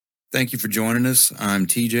Thank you for joining us. I'm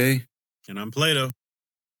TJ. And I'm Plato.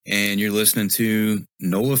 And you're listening to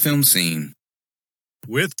NOLA Film Scene.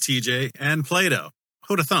 With TJ and Plato.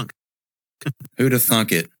 Who'da thunk? Who'da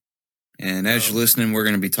thunk it? And as you're listening, we're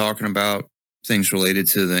going to be talking about things related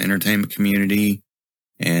to the entertainment community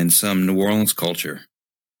and some New Orleans culture.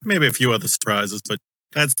 Maybe a few other surprises, but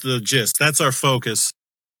that's the gist. That's our focus.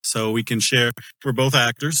 So we can share. We're both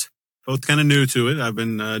actors, both kind of new to it. I've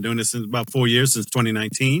been doing this since about 4 years, since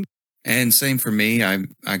 2019. And same for me.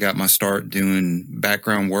 I got my start doing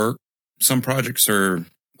background work. Some projects are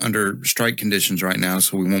under strike conditions right now,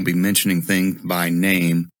 so we won't be mentioning things by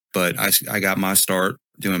name. But I got my start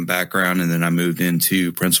doing background, and then I moved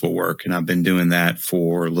into principal work, and I've been doing that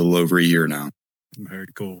for a little over a year now. Very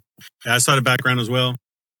cool. Yeah, I started background as well.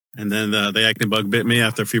 And then the acting bug bit me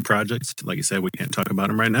after a few projects. Like you said, we can't talk about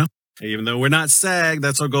them right now. Even though we're not SAG,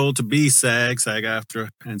 that's our goal to be SAG-AFTRA.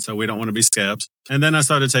 And so we don't want to be scabs. And then I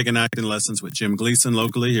started taking acting lessons with Jim Gleason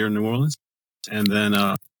locally here in New Orleans. And then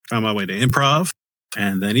found my way to improv.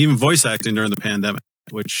 And then even voice acting during the pandemic,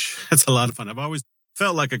 which that's a lot of fun. I've always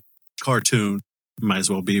felt like a cartoon. Might as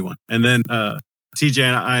well be one. And then TJ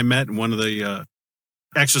and I met in one of the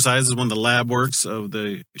exercises, one of the lab works of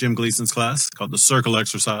the Jim Gleason's class called the circle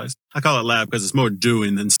exercise. I call it lab because it's more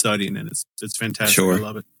doing than studying, and it's fantastic. Sure. I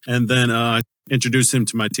love it. And then I introduced him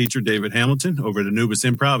to my teacher, David Hamilton, over at Anubis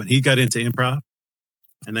Improv, and he got into improv.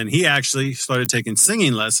 And then he actually started taking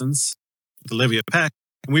singing lessons with Olivia Peck,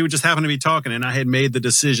 and we would just happen to be talking, and I had made the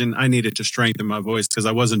decision I needed to strengthen my voice because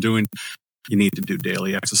I wasn't doing, you need to do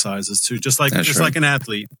daily exercises too, just like like an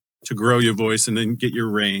athlete to grow your voice and then get your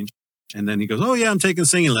range. And then he goes, oh, yeah, I'm taking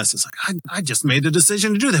singing lessons. Like, I just made the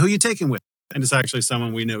decision to do that. Who are you taking with? And it's actually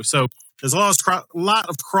someone we knew. So there's a lot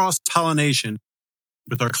of cross-pollination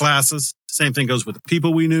with our classes. Same thing goes with the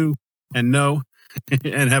people we knew and know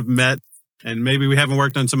and have met. And maybe we haven't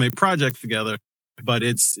worked on so many projects together, but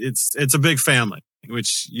it's a big family,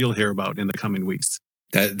 which you'll hear about in the coming weeks.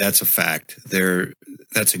 That's a fact.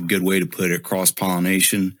 That's a good way to put it,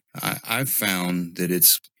 cross-pollination. I've found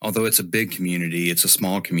that although it's a big community, it's a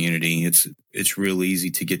small community. It's real easy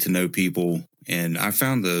to get to know people. And I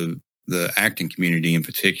found the acting community in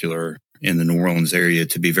particular in the New Orleans area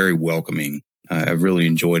to be very welcoming. I've really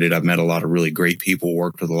enjoyed it. I've met a lot of really great people,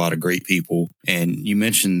 worked with a lot of great people. And you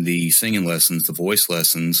mentioned the singing lessons, the voice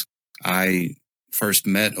lessons. I first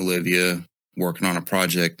met Olivia working on a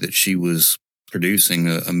project that she was producing,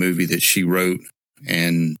 a movie that she wrote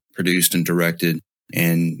and produced and directed.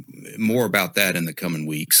 And more about that in the coming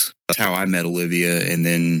weeks. That's how I met Olivia and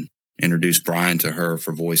then introduced Brian to her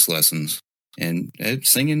for voice lessons. And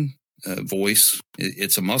singing, voice,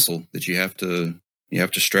 it's a muscle that you have to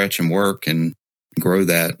stretch and work and grow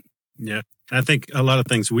that. Yeah. I think a lot of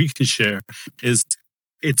things we can share is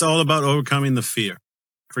it's all about overcoming the fear.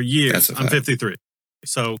 For years, I'm 53.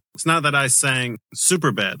 So it's not that I sang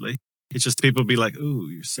super badly. It's just people be like, ooh,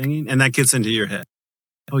 you're singing? And that gets into your head.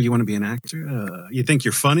 Oh, you want to be an actor? You think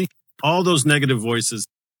you're funny? All those negative voices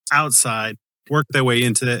outside work their way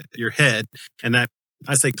into your head. And that,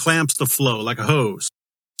 I say, clamps the flow like a hose,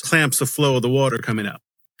 clamps the flow of the water coming out.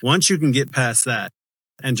 Once you can get past that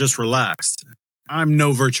and just relax, I'm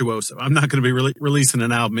no virtuoso. I'm not going to be releasing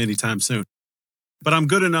an album anytime soon. But I'm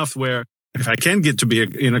good enough where if I can get to be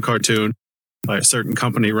in a cartoon by a certain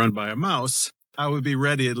company run by a mouse, I would be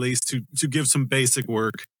ready at least to give some basic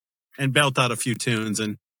work and belt out a few tunes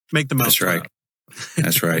and make the most. That's right.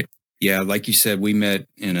 That's right. Yeah, like you said, we met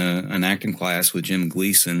in an acting class with Jim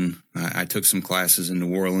Gleason. I took some classes in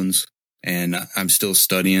New Orleans, and I'm still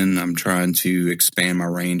studying. I'm trying to expand my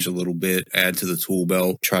range a little bit, add to the tool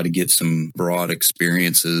belt, try to get some broad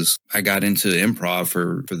experiences. I got into improv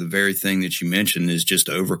for the very thing that you mentioned, is just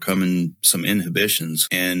overcoming some inhibitions.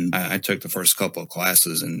 And I took the first couple of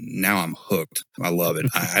classes, and now I'm hooked. I love it.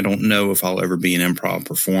 I don't know if I'll ever be an improv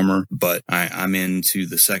performer, but I'm into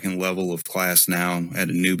the second level of class now at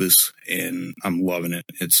Anubis, and I'm loving it.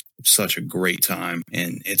 It's such a great time,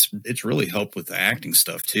 and it's really helped with the acting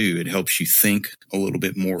stuff too. It helps you think a little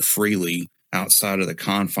bit more freely outside of the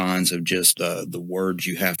confines of just the words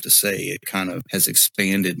you have to say. It kind of has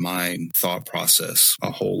expanded my thought process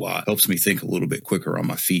a whole lot. Helps me think a little bit quicker on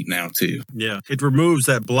my feet now too. Yeah, it removes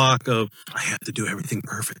that block of, I have to do everything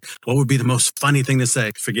perfect. What would be the most funny thing to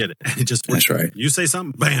say? Forget it. And it just, that's right. You say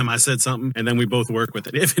something, bam, I said something, and then we both work with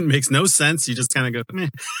it. If it makes no sense, you just kind of go, meh.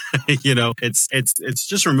 It's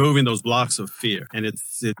just removing those blocks of fear. And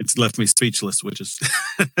it's left me speechless, which is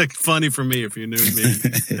funny for me if you knew me.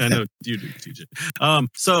 I know you do. TJ.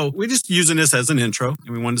 So we're just using this as an intro, and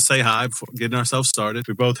we wanted to say hi before getting ourselves started.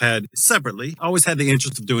 We both had separately, always had the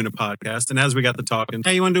interest of doing a podcast. And as we got to talking,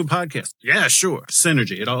 hey, you want to do a podcast? Yeah, sure.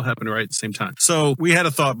 Synergy. It all happened right at the same time. So we had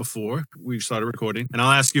a thought before we started recording, and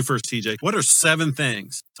I'll ask you first, TJ. What are 7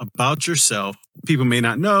 things about yourself people may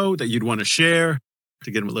not know that you'd want to share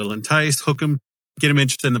to get them a little enticed, hook them, get them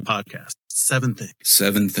interested in the podcast? 7 things.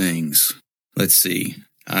 7 things. Let's see.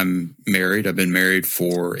 I'm married. I've been married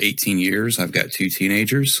for 18 years. I've got 2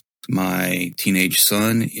 teenagers. My teenage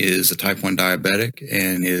son is a type 1 diabetic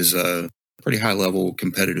and is a pretty high-level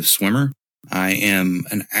competitive swimmer. I am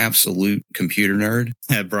an absolute computer nerd.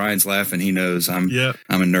 Brian's laughing. He knows I'm a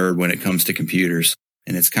nerd when it comes to computers,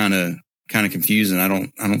 and it's kind of confusing. I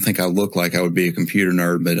don't think I look like I would be a computer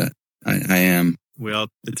nerd, but I am. Well,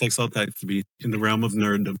 it takes all types to be in the realm of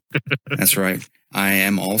nerddom. That's right. I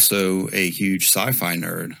am also a huge sci-fi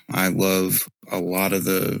nerd. I love a lot of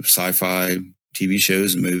the sci-fi TV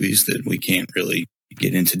shows and movies that we can't really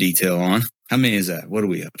get into detail on. How many is that? What are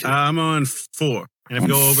we up to? I'm on 4. And if we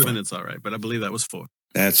go over, then it's all right. But I believe that was 4.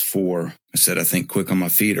 That's 4. I said, I think quick on my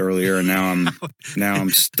feet earlier, and now I'm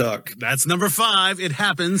stuck. That's number 5. It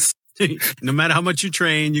happens. No matter how much you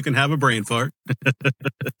train, you can have a brain fart.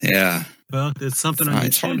 Yeah. Well, it's something on your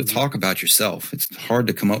It's hard to talk about yourself. It's hard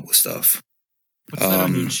to come up with stuff. What's that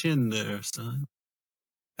on your chin there, son?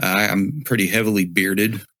 I'm pretty heavily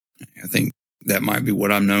bearded. I think that might be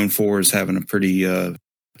what I'm known for, is having a pretty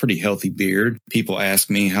healthy beard. People ask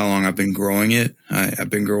me how long I've been growing it. I've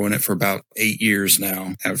been growing it for about 8 years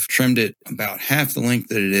now. I've trimmed it about half the length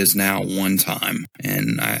that it is now one time,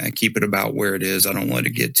 and I keep it about where it is. I don't let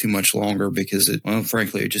it get too much longer because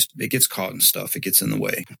frankly, it gets caught in stuff. It gets in the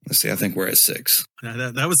way. Let's see. I think we're at 6.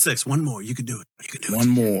 That was 6. One more. You could do it. One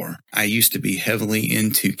more. I used to be heavily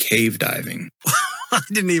into cave diving. I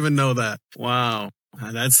didn't even know that. Wow.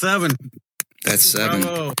 That's 7. That's 7.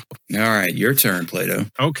 Bravo. All right, your turn, Plato.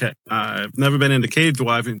 Okay. I've never been into cave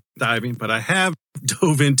diving, but I have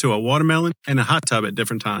dove into a watermelon and a hot tub at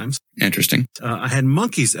different times. Interesting. I had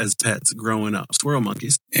monkeys as pets growing up, squirrel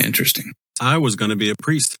monkeys. Interesting. I was going to be a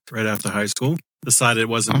priest right after high school. Decided it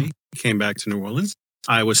wasn't me. Came back to New Orleans.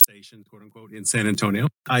 I was stationed, quote unquote, in San Antonio.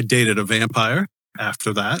 I dated a vampire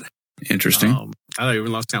after that. Interesting. I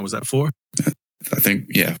even lost count. Was that 4? I think,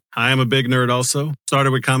 yeah. I am a big nerd also. Started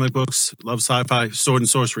with comic books, love sci-fi, sword and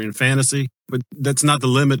sorcery, and fantasy. But that's not the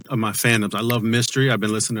limit of my fandoms. I love mystery. I've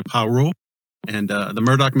been listening to Poirot and the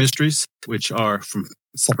Murdoch Mysteries, which are from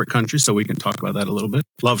separate countries, so we can talk about that a little bit.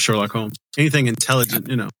 Love Sherlock Holmes. Anything intelligent,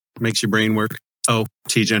 makes your brain work. Oh,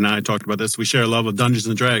 TJ and I talked about this. We share a love of Dungeons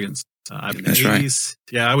and Dragons. That's right.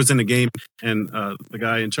 Yeah, I was in a game, and the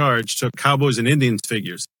guy in charge took Cowboys and Indians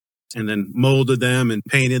figures and then molded them and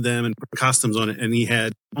painted them and put costumes on it. And he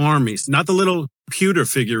had armies, not the little pewter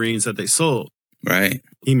figurines that they sold. Right.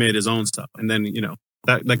 He made his own stuff. And then,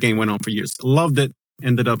 that game went on for years. Loved it.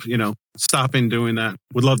 Ended up, stopping doing that.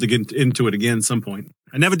 Would love to get into it again at some point.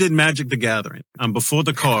 I never did Magic the Gathering. Before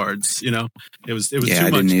the cards, it was too much. I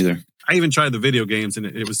didn't either. I even tried the video games and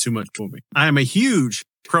it was too much for me. I am a huge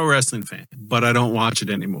pro wrestling fan, but I don't watch it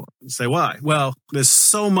anymore. You say, why? Well, there's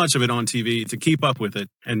so much of it on TV to keep up with it.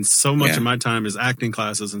 And so much of my time is acting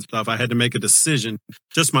classes and stuff. I had to make a decision,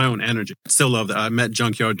 just my own energy. Still love that. I met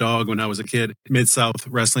Junkyard Dog when I was a kid. Mid-South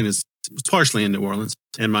Wrestling was partially in New Orleans.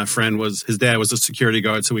 And my friend his dad was a security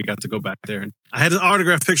guard, so we got to go back there. And I had an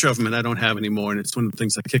autographed picture of him and I don't have anymore. And it's one of the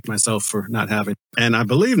things I kick myself for not having. And I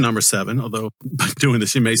believe number 7, although by doing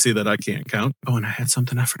this, you may see that I can't count. Oh, and I had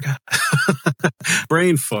something I forgot.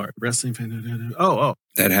 Brain fart, wrestling fan. Oh.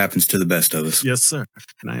 That happens to the best of us. Yes, sir.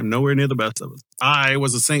 And I am nowhere near the best of us. I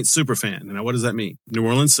was a Saints super fan. Now, what does that mean? New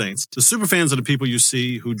Orleans Saints. The super fans are the people you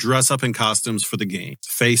see who dress up in costumes for the game.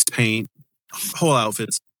 Face paint, whole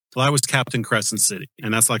outfits. Well, I was Captain Crescent City,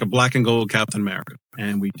 and that's like a black and gold Captain America.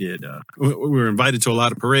 And we did, we were invited to a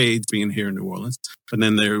lot of parades being here in New Orleans. But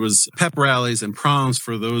then there was pep rallies and proms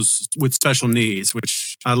for those with special needs,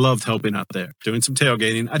 which I loved helping out there, doing some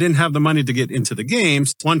tailgating. I didn't have the money to get into the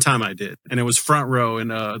games. One time I did, and it was front row, and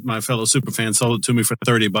my fellow superfan sold it to me for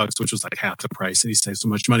 $30, which was like half the price, and he saved so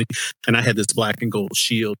much money. And I had this black and gold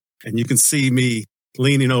shield, and you can see me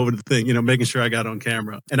leaning over the thing, making sure I got on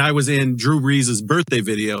camera. And I was in Drew Brees' birthday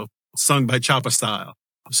video sung by Choppa Style.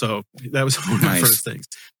 So that was one of my first things.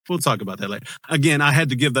 We'll talk about that later. Again, I had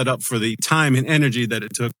to give that up for the time and energy that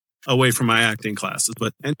it took away from my acting classes.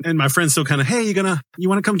 But and my friends still kind of, hey, you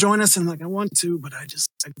want to come join us? And I'm like, I want to, but I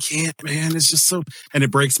can't, man. It's just so, and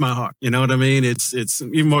it breaks my heart. You know what I mean? It's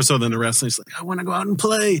even more so than the wrestling. It's like, I want to go out and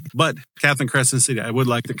play. But Captain Crescent City, I would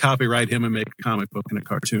like to copyright him and make a comic book and a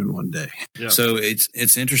cartoon one day. Yeah. So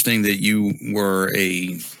it's interesting that you were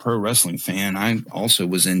a pro wrestling fan. I also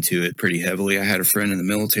was into it pretty heavily. I had a friend in the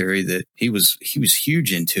military that he was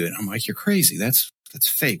huge into it. I'm like, you're crazy. That's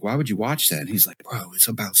fake. Why would you watch that? And he's like, bro, it's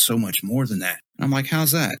about so much more than that. And I'm like,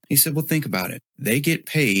 how's that? He said, well, think about it. They get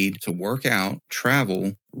paid to work out,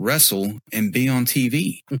 travel, wrestle, and be on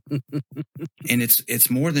TV. And it's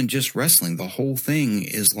more than just wrestling. The whole thing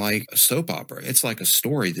is like a soap opera. It's like a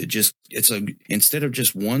story that instead of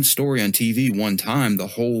just one story on TV one time, the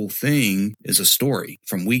whole thing is a story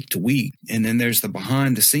from week to week. And then there's the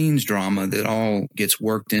behind the scenes drama that all gets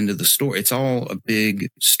worked into the story. It's all a big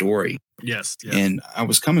story. Yes. And I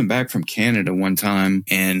was coming back from Canada one time,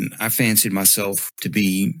 and I fancied myself to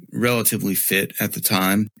be relatively fit at the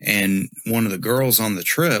time. And one of the girls on the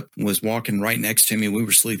trip was walking right next to me. We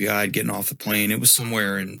were sleepy-eyed getting off the plane. It was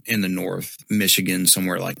somewhere in the north, Michigan,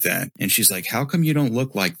 somewhere like that. And she's like, how come you don't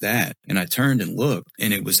look like that? And I turned and looked,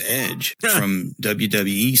 and it was Edge from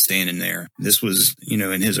WWE standing there. This was,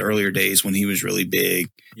 in his earlier days when he was really big.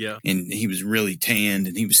 Yeah. And he was really tanned,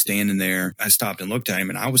 and he was standing there. I stopped and looked at him,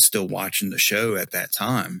 and I was still watching the show at that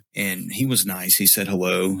time. And he was nice. He said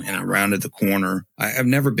hello, and I rounded the corner. I've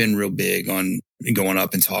never been real big on going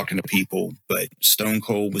up and talking to people, but Stone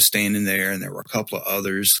Cold was standing there, and there were a couple of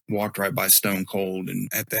others. Walked right by Stone Cold, and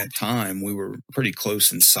at that time, we were pretty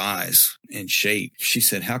close in size and shape. She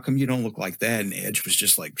said, how come you don't look like that? And Edge was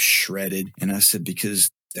just like shredded. And I said, because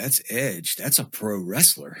that's Edge. That's a pro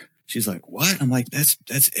wrestler. She's like, what? I'm like, that's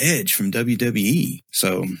Edge from WWE.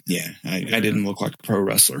 So, I didn't look like a pro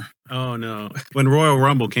wrestler. Oh, no. When Royal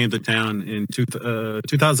Rumble came to town in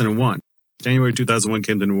 2001, January 2001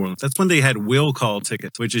 came to New Orleans. That's when they had will call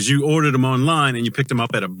tickets, which is you ordered them online and you picked them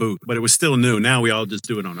up at a booth. But it was still new. Now we all just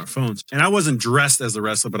do it on our phones. And I wasn't dressed as a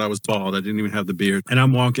wrestler, but I was bald. I didn't even have the beard. And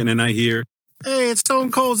I'm walking and I hear, hey, it's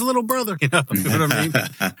Stone Cold's little brother. You know what I mean?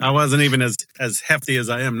 I wasn't even as hefty as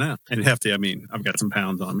I am now. And hefty, I mean, I've got some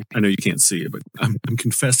pounds on me. I know you can't see it, but I'm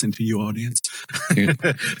confessing to you, audience. You're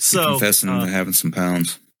confessing to having some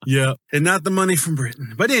pounds. Yeah, and not the money from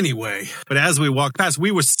Britain. But anyway, as we walked past, we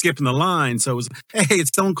were skipping the line. So it was, hey, it's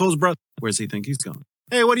Stone Cold's brother. Where's he think he's going?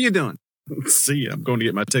 Hey, what are you doing? See, I'm going to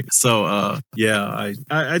get my ticket. So, I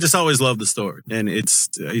just always loved the story. And I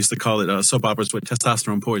used to call it soap operas with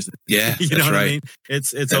testosterone poison. Yeah, you know what I mean?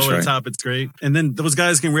 It's over the top. It's great. And then those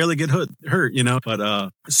guys can rarely get hurt,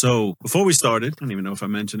 But, so before we started, I don't even know if I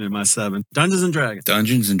mentioned it in my 7, Dungeons and Dragons.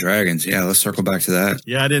 Dungeons and Dragons. Yeah, let's circle back to that.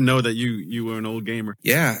 Yeah, I didn't know that you were an old gamer.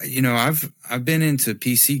 Yeah, I've been into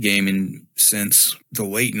PC gaming since the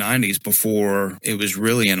late 90s before it was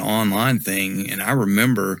really an online thing. And I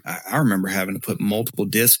remember having to put multiple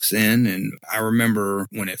discs in. And I remember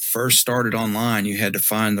when it first started online, you had to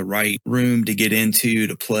find the right room to get into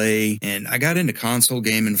to play. And I got into console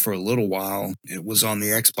gaming for a little while. It was on the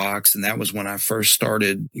Xbox. And that was when I first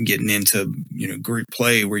started getting into, group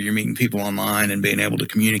play where you're meeting people online and being able to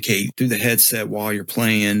communicate through the headset while you're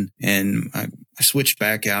playing. And I switched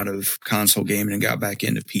back out of console gaming and got back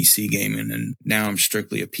into PC gaming, and now I'm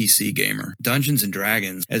strictly a PC gamer. Dungeons and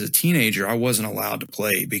Dragons, as a teenager, I wasn't allowed to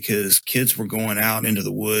play because kids were going out into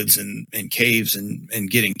the woods and caves and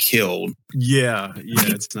getting killed. Yeah,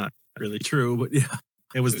 it's not really true, but yeah.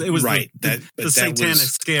 It was right. The satanic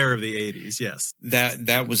scare of the 80s. Yes,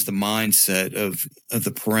 that was the mindset of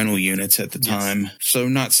the parental units at the time. Yes. So,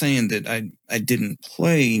 not saying that I didn't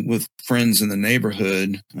play with friends in the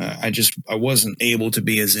neighborhood. I wasn't able to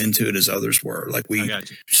be as into it as others were. Like we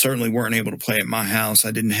certainly weren't able to play at my house.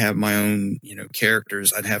 I didn't have my own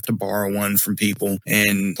characters. I'd have to borrow one from people,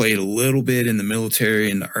 and played a little bit in the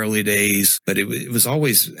military in the early days. But it was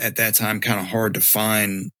always at that time kind of hard to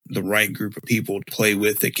find the right group of people to play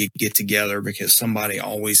with that could get together, because somebody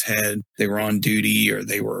always they were on duty or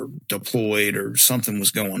they were deployed or something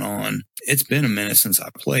was going on. It's been a minute since I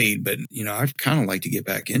played, but I'd kind of like to get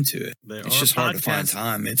back into it. It's just hard to find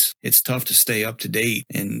time. It's tough to stay up to date,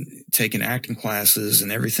 and taking acting classes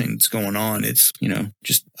and everything that's going on. It's,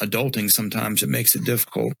 just adulting sometimes it makes it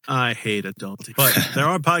difficult. I hate adulting. But there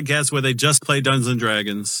are podcasts where they just play Dungeons and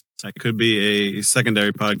Dragons. That could be a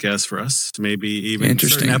secondary podcast for us. Maybe even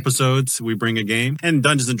certain episodes we bring a game. And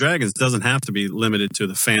Dungeons and Dragons doesn't have to be limited to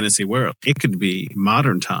the fantasy world. It could be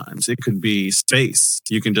modern times. It could be space.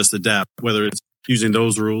 You can just adapt, whether it's using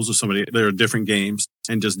those rules or there are different games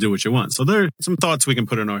and just do what you want. So there are some thoughts we can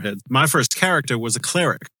put in our heads. My first character was a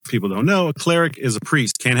cleric. People don't know, a cleric is a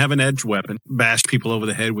priest, can't have an edged weapon, bash people over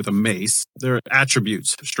the head with a mace. There are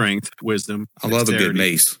attributes, strength, wisdom. I love a good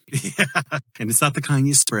mace. Yeah. And it's not the kind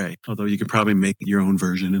you spray, although you could probably make your own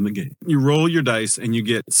version in the game. You roll your dice and you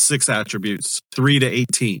get 6 attributes, 3 to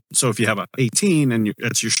 18. So if you have a 18 and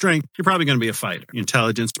that's your strength, you're probably going to be a fighter. Your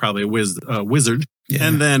intelligence, probably a wizard. Yeah.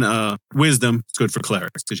 And then wisdom is good for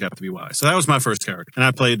clerics because you have to be wise. So that was my first character. And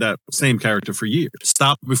I played that same character for years.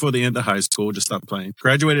 Stopped before the end of high school, just stopped playing.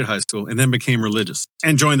 Graduated high school and then became religious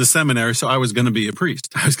and joined the seminary. So I was going to be a priest.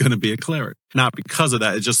 I was going to be a cleric. Not because of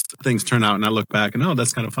that. It just things turn out and I look back and,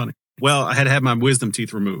 that's kind of funny. Well, I had my wisdom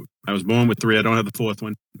teeth removed. I was born with 3. I don't have the 4th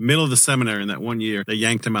one. Middle of the seminary in that 1 year, they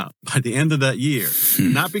yanked them out. By the end of that year,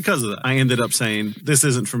 not because of that, I ended up saying, this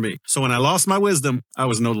isn't for me. So when I lost my wisdom, I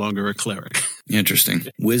was no longer a cleric. Interesting.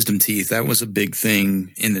 Wisdom teeth, that was a big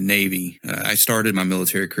thing in the Navy. I started my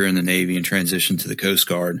military career in the Navy and transitioned to the Coast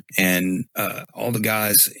Guard. And all the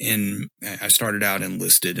guys I started out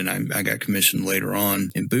enlisted and I got commissioned later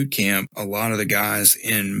on. In boot camp, a lot of the guys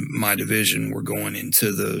in my division were going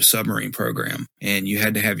into the submarine program. And you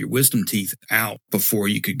had to have your wisdom teeth out before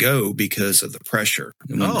you could go because of the pressure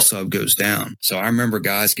when the sub goes down. So I remember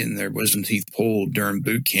guys getting their wisdom teeth pulled during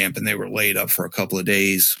boot camp and they were laid up for a couple of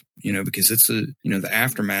days, because it's the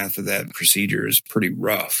aftermath of that procedure is pretty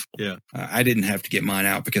rough. Yeah. I didn't have to get mine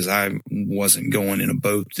out because I wasn't going in a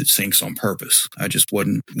boat that sinks on purpose. I just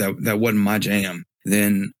wasn't, that wasn't my jam.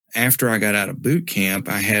 Then after I got out of boot camp,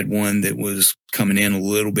 I had one that was coming in a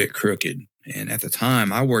little bit crooked. And at the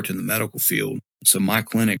time I worked in the medical field. So my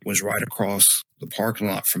clinic was right across the parking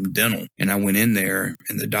lot from dental. And I went in there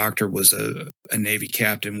and the doctor was a Navy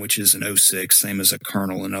captain, which is an 06, same as a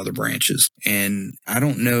colonel in other branches. And I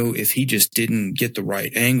don't know if he just didn't get the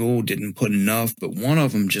right angle, didn't put enough, but one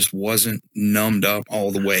of them just wasn't numbed up all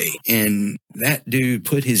the way. And that dude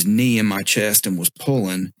put his knee in my chest and was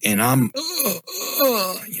pulling and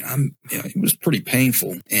it was pretty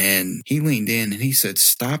painful. And he leaned in and he said,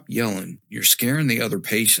 "Stop yelling. You're scaring the other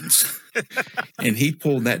patients." And he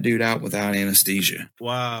pulled that dude out without anesthesia.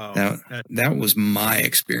 Wow. That was my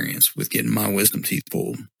experience with getting my wisdom teeth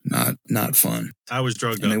pulled. Not fun. I was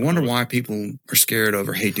drugged up. And they wonder why people are scared of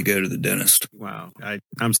or hate to go to the dentist. Wow.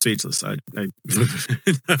 I'm speechless. But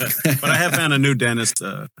I have found a new dentist,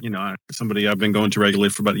 somebody I've been going to regularly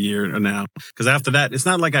for about a year now. Because after that, it's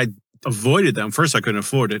not like I avoided them. First, I couldn't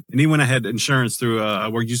afford it. And even when I had insurance through, I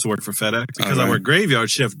used to work for FedEx. Because I worked graveyard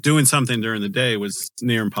shift, doing something during the day was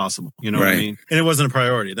near impossible. You know what I mean? And it wasn't a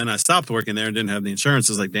priority. Then I stopped working there and didn't have the insurance.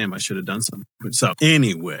 I was like, damn, I should have done something. So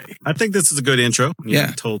anyway, I think this is a good intro.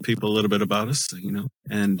 Told people a little bit about us,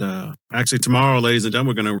 And actually tomorrow, ladies and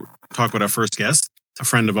gentlemen, we're going to talk with our first guest, a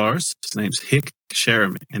friend of ours. His name's Hick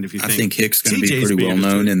Sheremy. And if you think, I think Hick's going to be pretty well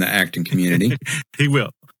known in the acting community. He will.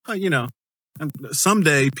 And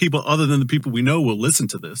someday, people other than the people we know will listen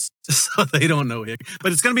to this, so they don't know Hick.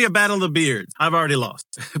 But it's going to be a battle of the beards. I've already lost.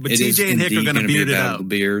 But TJ and Hick are going to beard it out. Battle of the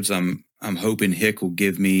beards. I'm hoping Hick will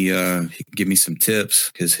give me some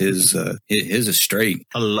tips because his is straight,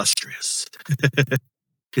 illustrious.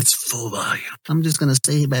 It's full volume. I'm just going to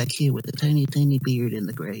stay back here with a tiny, tiny beard in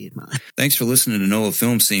the gray in mine. Thanks for listening to NOLA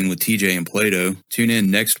Film Scene with TJ and Plato. Tune in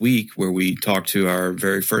next week where we talk to our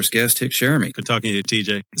very first guest, Hick Sheremy. Good talking to you,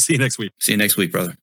 TJ. See you next week. See you next week, brother.